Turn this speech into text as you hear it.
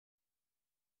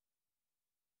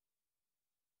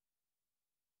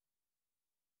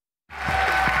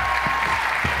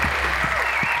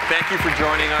Thank you for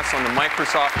joining us on the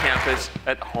Microsoft campus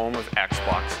at the home of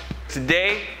Xbox.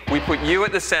 Today, we put you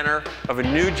at the center of a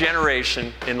new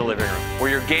generation in the living room, where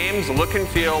your games look and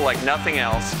feel like nothing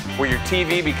else, where your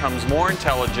TV becomes more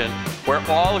intelligent, where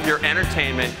all of your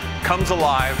entertainment comes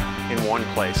alive in one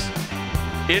place.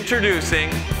 Introducing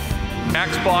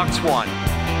Xbox One.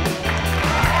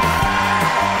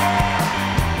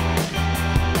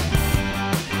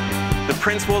 The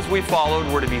principles we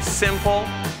followed were to be simple,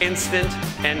 instant,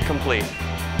 and complete.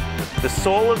 The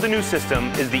soul of the new system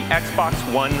is the Xbox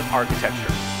One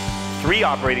architecture. 3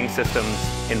 operating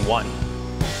systems in one.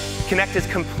 Kinect is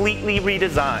completely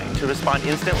redesigned to respond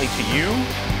instantly to you,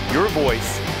 your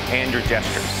voice, and your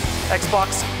gestures.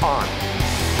 Xbox On.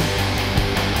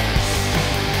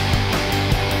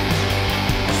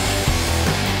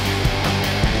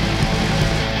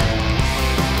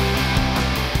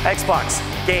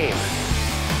 Xbox Game.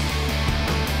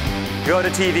 Go to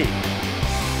TV.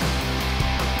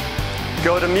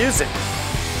 Go to Music.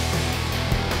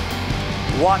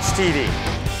 Watch TV.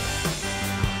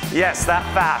 Yes, that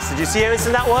fast. Did you see how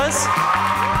instant that was?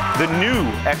 The new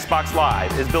Xbox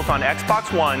Live is built on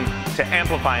Xbox One to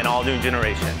amplify an all-new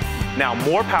generation. Now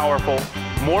more powerful,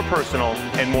 more personal,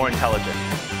 and more intelligent.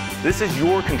 This is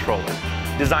your controller,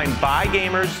 designed by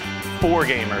gamers, for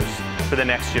gamers, for the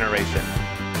next generation.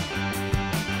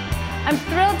 I'm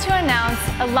thrilled to announce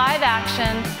a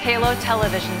live-action Halo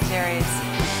television series,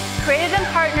 created in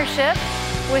partnership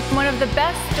with one of the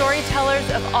best storytellers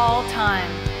of all time,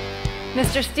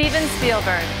 Mr. Steven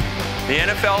Spielberg. The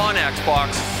NFL on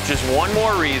Xbox, just one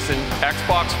more reason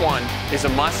Xbox One is a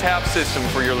must-have system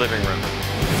for your living room.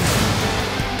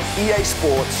 EA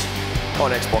Sports on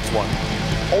Xbox One.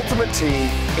 Ultimate Team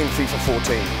in FIFA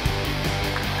 14.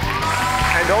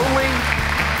 And only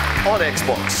on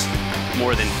Xbox.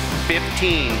 More than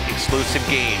 15 exclusive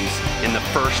games in the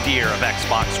first year of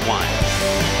Xbox One.